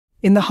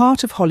In the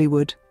heart of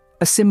Hollywood,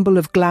 a symbol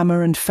of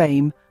glamour and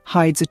fame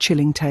hides a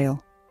chilling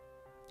tale.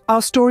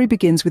 Our story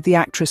begins with the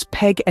actress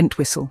Peg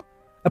Entwistle,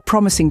 a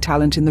promising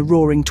talent in the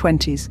roaring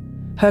 20s.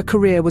 Her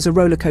career was a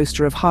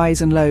rollercoaster of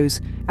highs and lows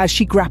as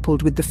she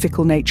grappled with the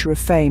fickle nature of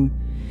fame.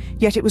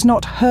 Yet it was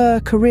not her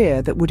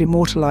career that would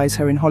immortalize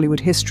her in Hollywood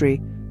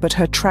history, but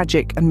her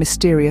tragic and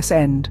mysterious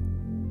end.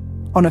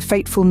 On a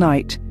fateful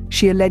night,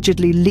 she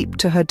allegedly leaped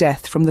to her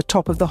death from the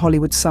top of the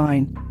Hollywood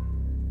sign.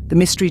 The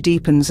mystery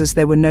deepens as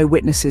there were no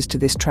witnesses to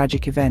this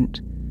tragic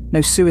event,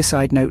 no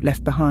suicide note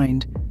left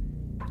behind.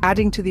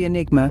 Adding to the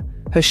enigma,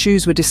 her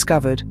shoes were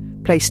discovered,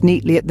 placed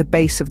neatly at the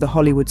base of the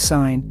Hollywood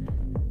sign.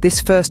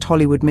 This first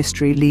Hollywood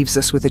mystery leaves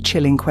us with a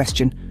chilling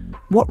question.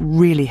 What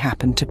really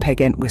happened to Peg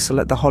Entwistle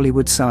at the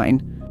Hollywood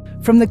sign?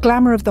 From the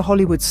glamour of the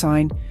Hollywood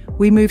sign,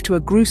 we move to a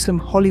gruesome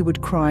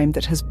Hollywood crime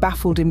that has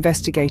baffled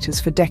investigators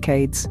for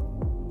decades.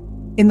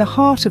 In the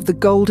heart of the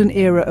golden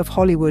era of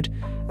Hollywood,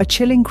 a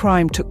chilling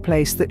crime took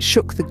place that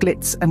shook the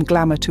glitz and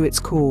glamour to its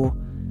core.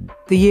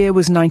 The year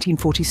was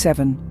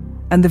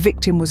 1947, and the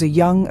victim was a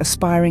young,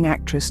 aspiring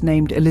actress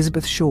named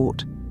Elizabeth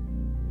Short.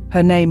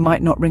 Her name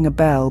might not ring a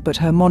bell, but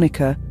her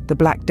moniker, the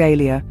Black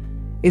Dahlia,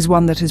 is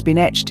one that has been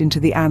etched into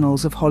the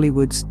annals of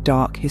Hollywood's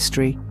dark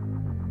history.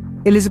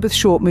 Elizabeth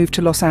Short moved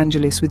to Los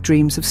Angeles with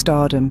dreams of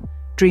stardom,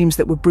 dreams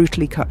that were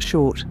brutally cut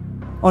short.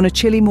 On a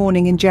chilly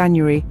morning in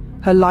January,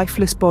 her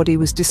lifeless body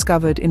was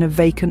discovered in a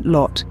vacant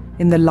lot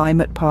in the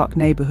Limet Park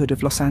neighborhood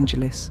of Los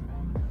Angeles.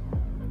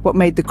 What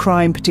made the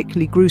crime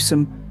particularly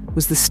gruesome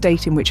was the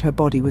state in which her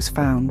body was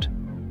found.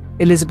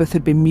 Elizabeth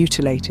had been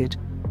mutilated,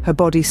 her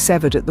body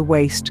severed at the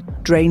waist,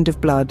 drained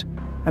of blood,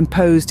 and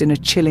posed in a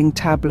chilling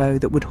tableau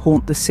that would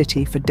haunt the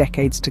city for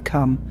decades to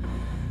come.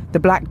 The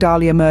Black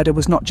Dahlia murder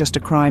was not just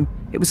a crime,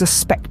 it was a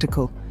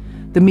spectacle.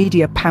 The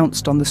media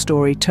pounced on the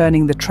story,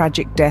 turning the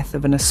tragic death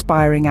of an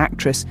aspiring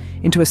actress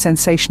into a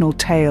sensational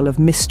tale of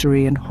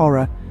mystery and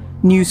horror.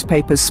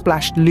 Newspapers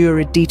splashed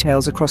lurid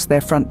details across their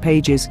front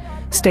pages,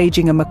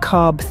 staging a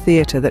macabre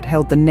theatre that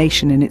held the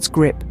nation in its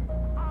grip.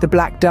 The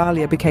Black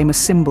Dahlia became a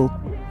symbol,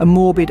 a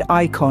morbid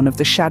icon of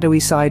the shadowy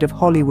side of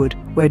Hollywood,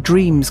 where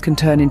dreams can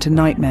turn into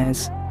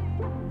nightmares.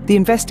 The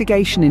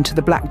investigation into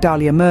the Black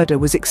Dahlia murder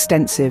was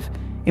extensive,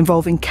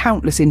 involving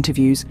countless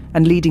interviews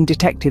and leading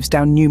detectives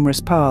down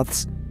numerous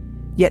paths.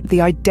 Yet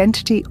the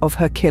identity of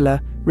her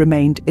killer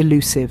remained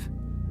elusive.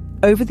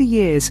 Over the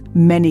years,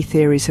 many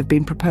theories have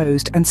been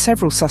proposed and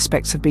several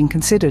suspects have been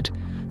considered.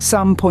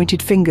 Some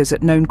pointed fingers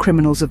at known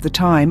criminals of the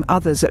time,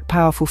 others at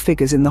powerful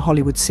figures in the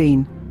Hollywood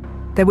scene.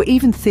 There were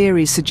even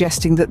theories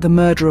suggesting that the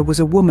murderer was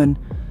a woman,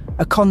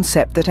 a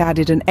concept that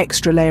added an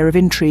extra layer of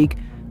intrigue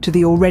to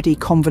the already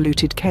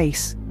convoluted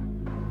case.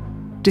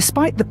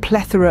 Despite the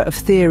plethora of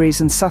theories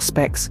and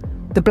suspects,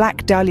 the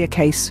Black Dahlia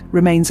case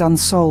remains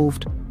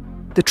unsolved.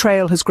 The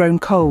trail has grown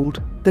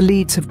cold, the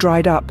leads have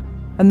dried up,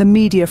 and the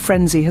media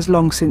frenzy has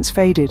long since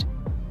faded.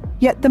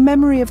 Yet the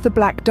memory of the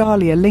Black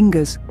Dahlia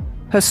lingers.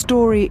 Her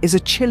story is a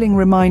chilling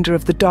reminder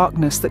of the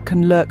darkness that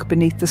can lurk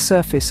beneath the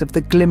surface of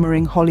the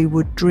glimmering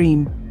Hollywood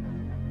dream.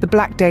 The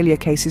Black Dahlia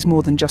case is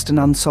more than just an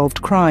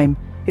unsolved crime.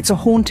 It's a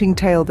haunting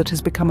tale that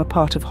has become a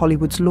part of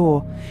Hollywood's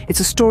lore.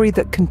 It's a story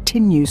that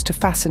continues to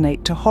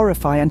fascinate, to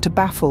horrify, and to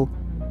baffle.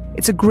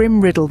 It's a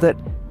grim riddle that,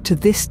 to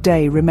this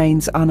day,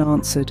 remains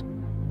unanswered.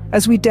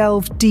 As we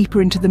delve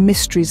deeper into the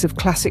mysteries of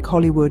classic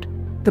Hollywood,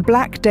 the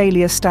Black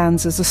Dahlia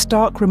stands as a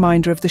stark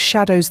reminder of the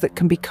shadows that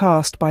can be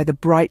cast by the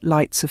bright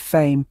lights of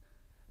fame.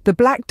 The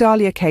Black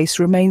Dahlia case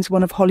remains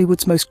one of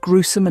Hollywood's most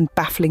gruesome and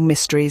baffling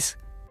mysteries.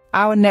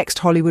 Our next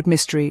Hollywood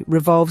mystery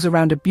revolves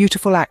around a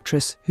beautiful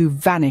actress who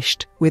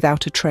vanished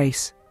without a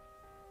trace.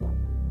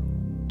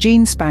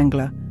 Jean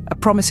Spangler, a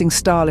promising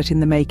starlet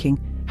in the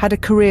making, had a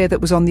career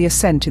that was on the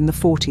ascent in the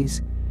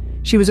 40s.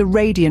 She was a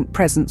radiant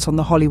presence on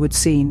the Hollywood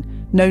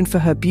scene, known for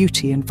her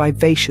beauty and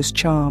vivacious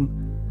charm.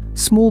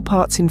 Small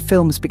parts in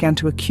films began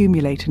to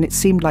accumulate, and it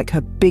seemed like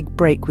her big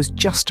break was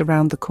just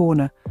around the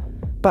corner.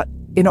 But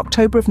in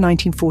October of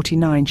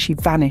 1949, she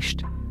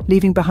vanished,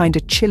 leaving behind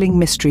a chilling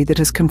mystery that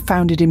has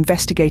confounded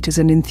investigators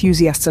and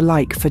enthusiasts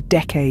alike for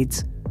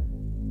decades.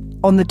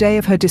 On the day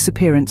of her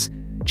disappearance,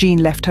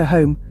 Jean left her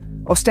home,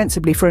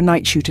 ostensibly for a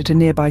night shoot at a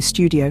nearby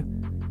studio.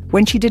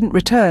 When she didn't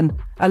return,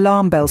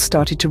 alarm bells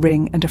started to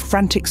ring and a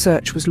frantic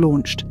search was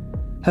launched.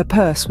 Her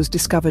purse was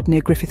discovered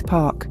near Griffith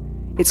Park,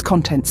 its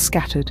contents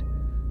scattered.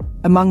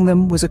 Among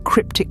them was a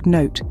cryptic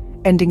note,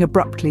 ending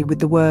abruptly with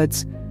the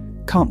words,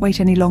 "Can't wait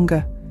any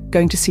longer,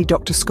 going to see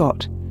Dr.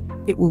 Scott.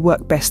 It will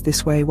work best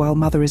this way while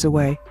Mother is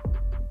away."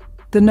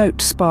 The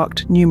note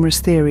sparked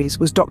numerous theories.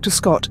 Was Dr.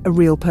 Scott a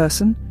real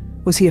person?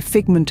 Was he a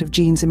figment of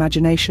Jean's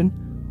imagination?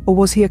 Or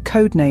was he a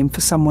code name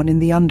for someone in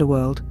the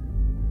underworld?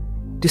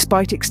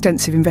 Despite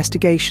extensive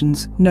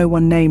investigations, no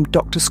one named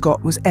Dr.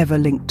 Scott was ever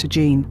linked to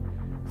Jean.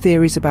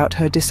 Theories about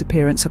her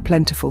disappearance are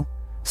plentiful.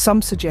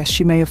 Some suggest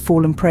she may have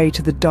fallen prey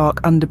to the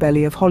dark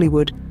underbelly of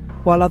Hollywood,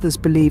 while others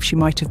believe she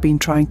might have been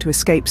trying to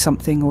escape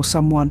something or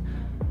someone.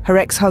 Her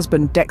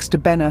ex-husband, Dexter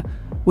Benner,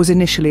 was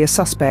initially a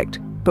suspect,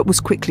 but was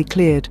quickly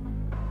cleared.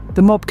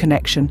 The mob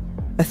connection,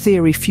 a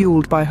theory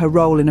fueled by her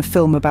role in a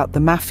film about the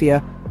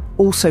mafia,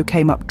 also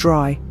came up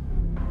dry.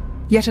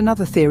 Yet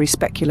another theory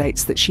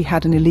speculates that she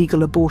had an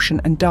illegal abortion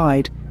and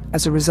died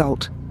as a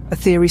result, a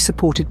theory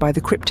supported by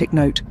the cryptic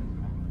note.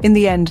 In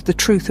the end, the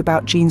truth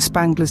about Jean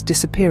Spangler's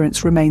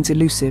disappearance remains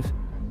elusive.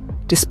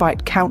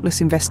 Despite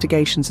countless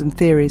investigations and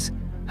theories,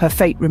 her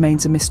fate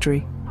remains a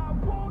mystery.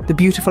 The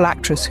beautiful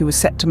actress who was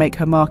set to make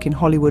her mark in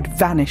Hollywood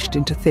vanished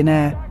into thin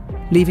air,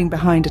 leaving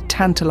behind a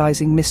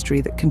tantalizing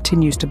mystery that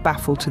continues to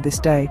baffle to this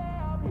day.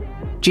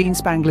 Jean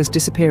Spangler's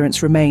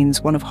disappearance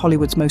remains one of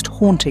Hollywood's most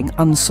haunting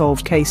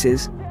unsolved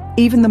cases.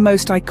 Even the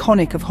most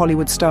iconic of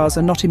Hollywood stars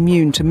are not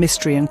immune to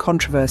mystery and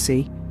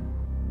controversy.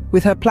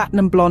 With her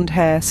platinum blonde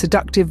hair,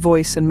 seductive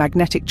voice, and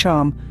magnetic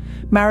charm,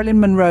 Marilyn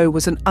Monroe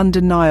was an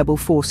undeniable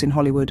force in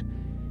Hollywood.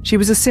 She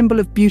was a symbol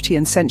of beauty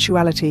and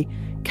sensuality,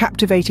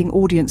 captivating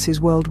audiences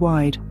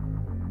worldwide.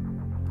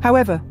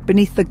 However,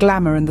 beneath the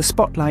glamour and the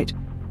spotlight,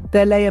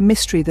 there lay a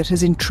mystery that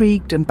has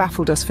intrigued and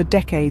baffled us for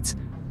decades: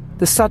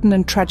 the sudden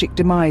and tragic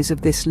demise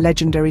of this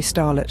legendary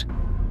starlet.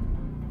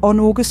 On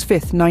August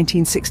 5,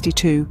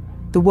 1962,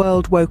 the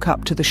world woke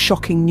up to the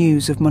shocking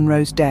news of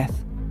Monroe's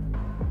death.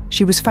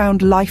 She was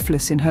found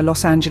lifeless in her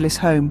Los Angeles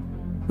home,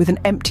 with an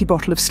empty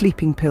bottle of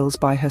sleeping pills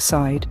by her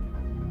side.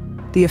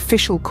 The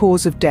official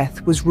cause of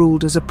death was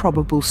ruled as a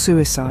probable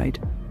suicide.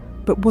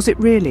 But was it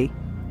really?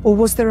 Or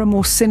was there a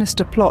more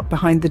sinister plot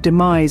behind the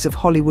demise of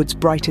Hollywood's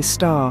brightest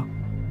star?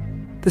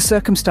 The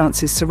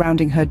circumstances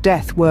surrounding her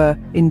death were,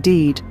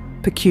 indeed,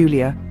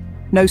 peculiar.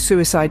 No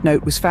suicide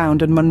note was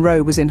found, and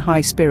Monroe was in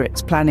high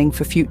spirits, planning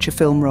for future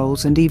film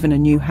roles and even a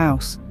new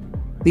house.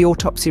 The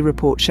autopsy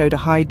report showed a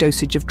high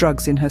dosage of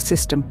drugs in her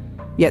system,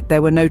 yet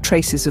there were no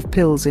traces of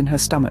pills in her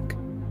stomach.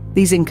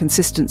 These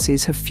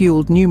inconsistencies have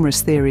fueled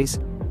numerous theories,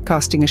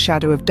 casting a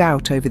shadow of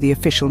doubt over the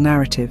official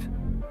narrative.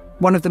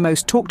 One of the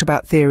most talked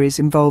about theories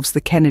involves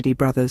the Kennedy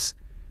brothers.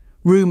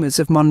 Rumors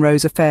of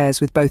Monroe's affairs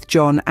with both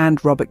John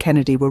and Robert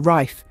Kennedy were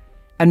rife,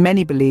 and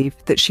many believe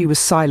that she was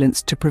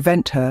silenced to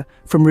prevent her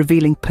from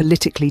revealing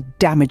politically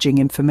damaging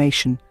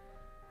information.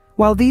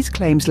 While these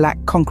claims lack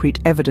concrete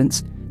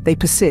evidence, they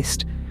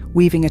persist,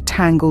 weaving a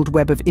tangled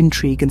web of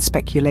intrigue and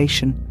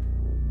speculation.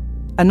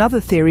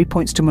 Another theory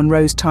points to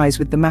Monroe's ties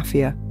with the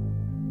mafia.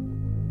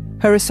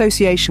 Her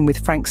association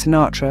with Frank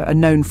Sinatra, a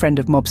known friend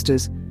of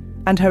mobsters,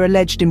 and her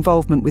alleged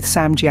involvement with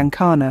Sam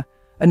Giancana,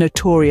 a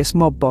notorious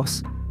mob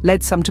boss,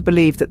 led some to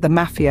believe that the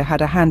mafia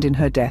had a hand in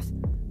her death.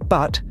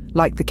 But,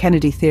 like the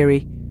Kennedy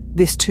theory,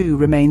 this too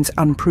remains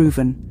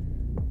unproven.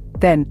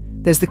 Then,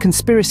 there's the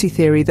conspiracy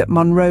theory that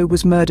Monroe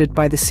was murdered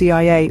by the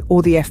CIA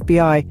or the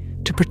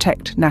FBI to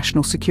protect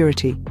national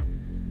security.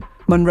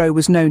 Monroe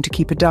was known to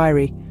keep a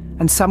diary,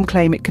 and some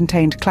claim it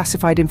contained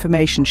classified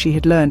information she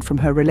had learned from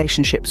her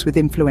relationships with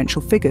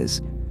influential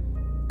figures.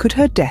 Could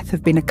her death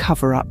have been a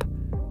cover-up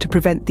to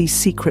prevent these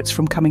secrets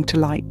from coming to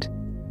light?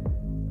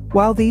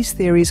 While these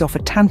theories offer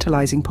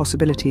tantalizing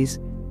possibilities,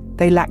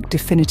 they lack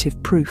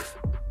definitive proof.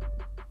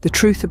 The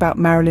truth about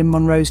Marilyn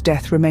Monroe's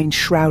death remains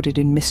shrouded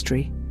in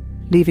mystery,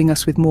 leaving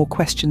us with more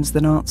questions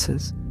than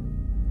answers.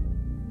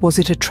 Was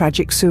it a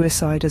tragic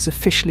suicide as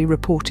officially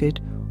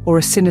reported, or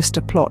a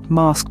sinister plot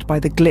masked by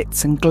the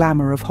glitz and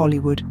glamour of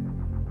Hollywood?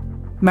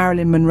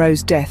 Marilyn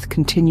Monroe's death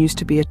continues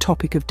to be a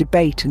topic of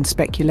debate and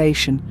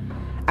speculation,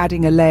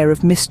 adding a layer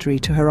of mystery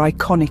to her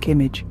iconic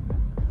image.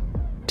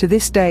 To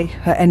this day,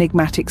 her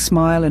enigmatic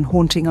smile and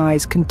haunting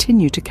eyes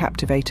continue to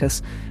captivate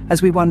us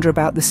as we wonder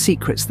about the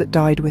secrets that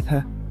died with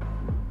her.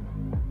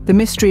 The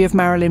mystery of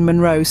Marilyn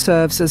Monroe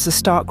serves as a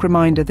stark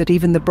reminder that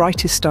even the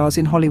brightest stars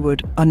in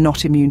Hollywood are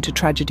not immune to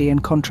tragedy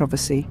and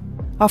controversy.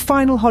 Our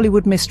final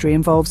Hollywood mystery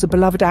involves a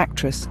beloved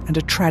actress and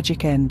a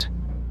tragic end.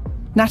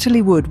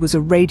 Natalie Wood was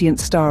a radiant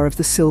star of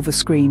the silver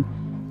screen,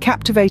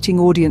 captivating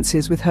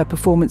audiences with her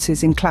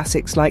performances in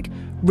classics like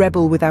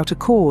Rebel Without a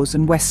Cause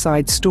and West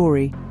Side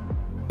Story.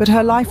 But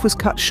her life was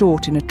cut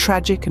short in a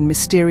tragic and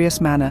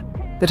mysterious manner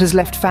that has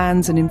left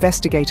fans and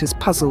investigators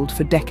puzzled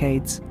for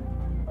decades.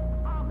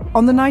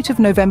 On the night of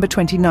November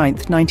 29,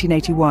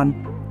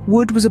 1981,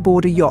 Wood was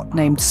aboard a yacht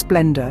named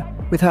Splendor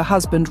with her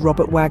husband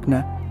Robert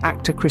Wagner,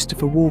 actor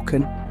Christopher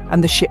Walken,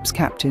 and the ship's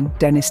captain,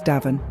 Dennis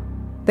Davin.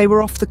 They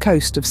were off the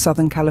coast of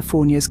Southern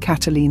California's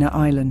Catalina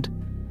Island.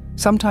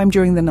 Sometime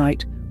during the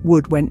night,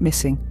 Wood went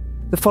missing.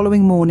 The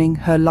following morning,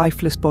 her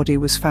lifeless body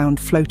was found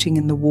floating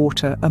in the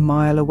water a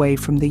mile away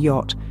from the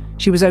yacht.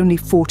 She was only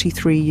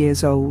 43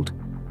 years old.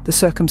 The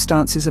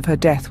circumstances of her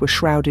death were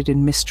shrouded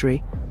in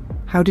mystery.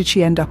 How did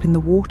she end up in the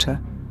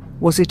water?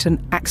 Was it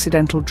an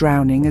accidental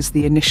drowning, as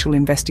the initial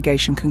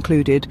investigation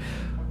concluded,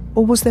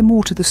 or was there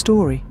more to the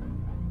story?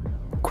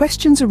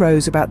 Questions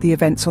arose about the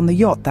events on the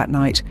yacht that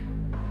night.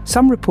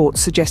 Some reports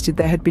suggested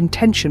there had been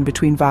tension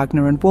between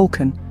Wagner and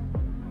Walken.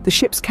 The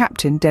ship's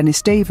captain,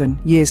 Dennis Davin,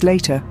 years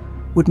later,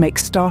 would make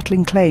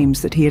startling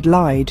claims that he had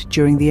lied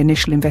during the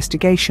initial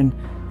investigation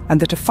and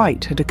that a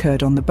fight had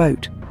occurred on the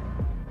boat.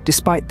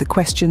 Despite the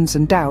questions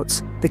and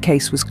doubts, the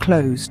case was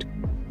closed.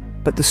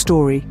 But the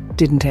story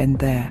didn't end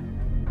there.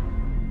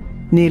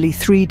 Nearly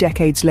 3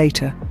 decades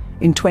later,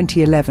 in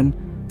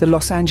 2011, the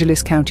Los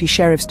Angeles County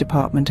Sheriff's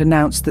Department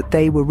announced that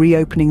they were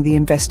reopening the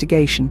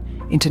investigation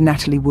into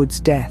Natalie Wood's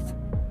death.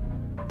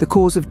 The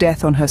cause of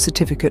death on her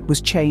certificate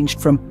was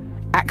changed from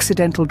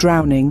accidental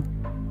drowning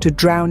to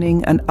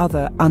drowning and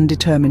other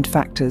undetermined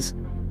factors.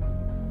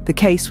 The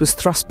case was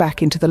thrust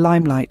back into the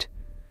limelight,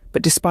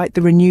 but despite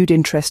the renewed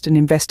interest and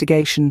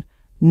investigation,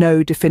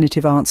 no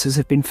definitive answers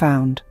have been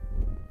found.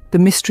 The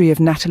mystery of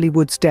Natalie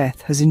Wood's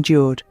death has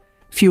endured,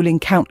 fueling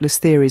countless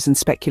theories and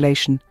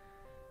speculation.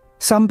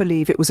 Some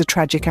believe it was a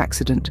tragic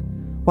accident,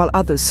 while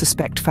others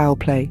suspect foul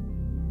play.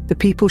 The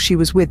people she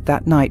was with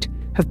that night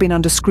have been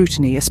under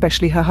scrutiny,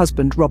 especially her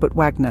husband, Robert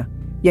Wagner,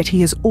 yet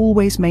he has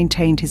always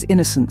maintained his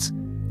innocence,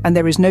 and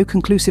there is no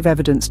conclusive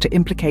evidence to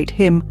implicate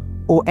him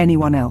or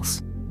anyone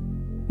else.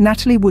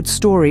 Natalie Wood's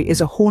story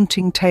is a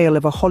haunting tale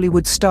of a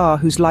Hollywood star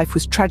whose life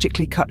was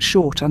tragically cut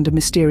short under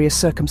mysterious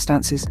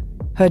circumstances.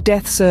 Her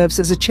death serves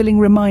as a chilling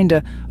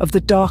reminder of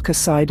the darker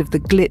side of the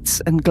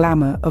glitz and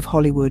glamour of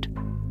Hollywood.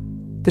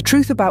 The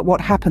truth about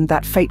what happened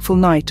that fateful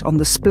night on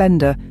the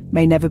Splendor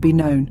may never be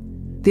known.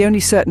 The only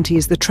certainty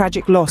is the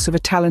tragic loss of a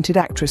talented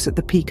actress at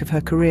the peak of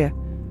her career.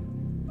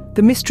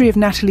 The mystery of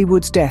Natalie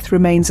Wood's death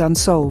remains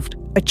unsolved,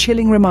 a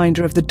chilling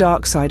reminder of the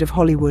dark side of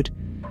Hollywood.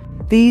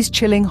 These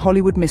chilling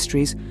Hollywood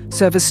mysteries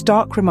serve as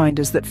stark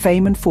reminders that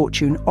fame and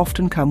fortune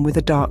often come with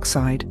a dark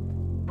side.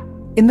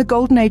 In the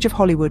golden age of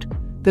Hollywood,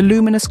 the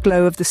luminous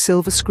glow of the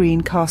silver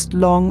screen cast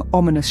long,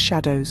 ominous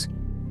shadows.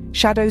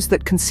 Shadows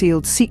that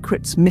concealed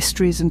secrets,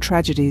 mysteries, and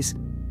tragedies.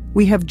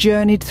 We have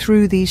journeyed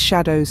through these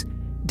shadows,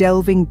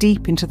 delving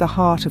deep into the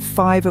heart of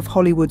 5 of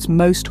Hollywood's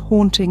most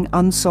haunting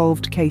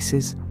unsolved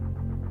cases.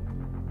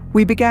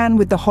 We began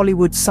with the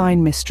Hollywood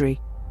sign mystery,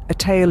 a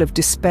tale of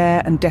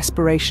despair and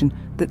desperation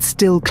that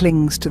still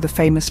clings to the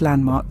famous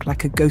landmark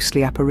like a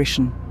ghostly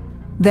apparition.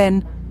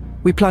 Then,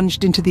 we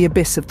plunged into the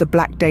abyss of the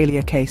Black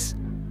Dahlia case,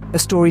 a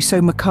story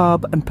so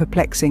macabre and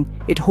perplexing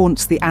it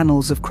haunts the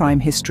annals of crime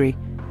history,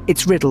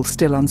 its riddle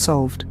still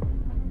unsolved.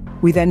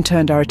 We then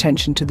turned our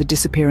attention to the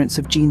disappearance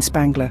of Jean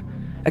Spangler,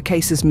 a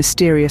case as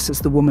mysterious as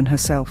the woman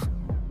herself.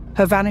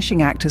 Her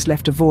vanishing act has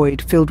left a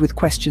void filled with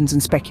questions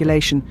and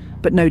speculation,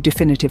 but no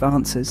definitive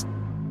answers.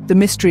 The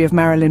mystery of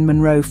Marilyn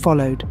Monroe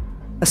followed,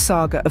 a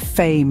saga of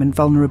fame and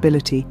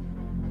vulnerability,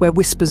 where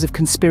whispers of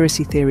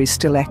conspiracy theories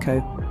still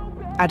echo,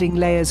 adding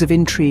layers of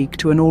intrigue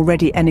to an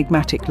already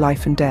enigmatic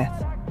life and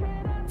death.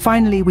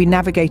 Finally, we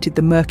navigated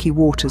the murky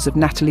waters of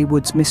Natalie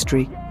Wood's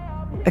mystery,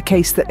 a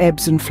case that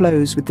ebbs and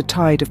flows with the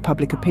tide of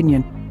public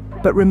opinion,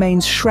 but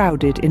remains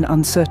shrouded in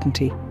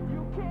uncertainty.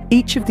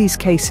 Each of these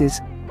cases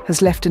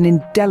has left an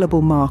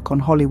indelible mark on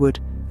Hollywood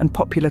and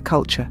popular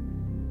culture.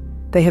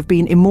 They have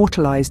been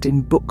immortalized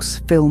in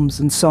books, films,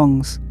 and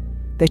songs,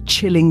 their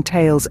chilling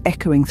tales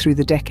echoing through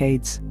the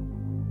decades.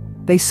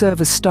 They serve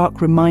as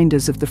stark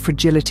reminders of the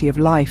fragility of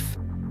life,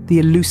 the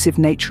elusive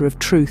nature of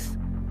truth,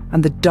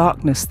 and the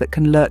darkness that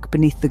can lurk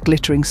beneath the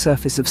glittering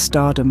surface of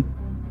stardom.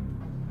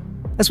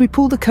 As we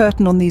pull the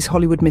curtain on these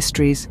Hollywood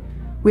mysteries,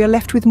 we are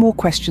left with more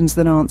questions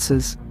than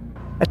answers,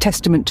 a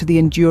testament to the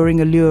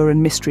enduring allure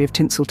and mystery of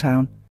Tinseltown.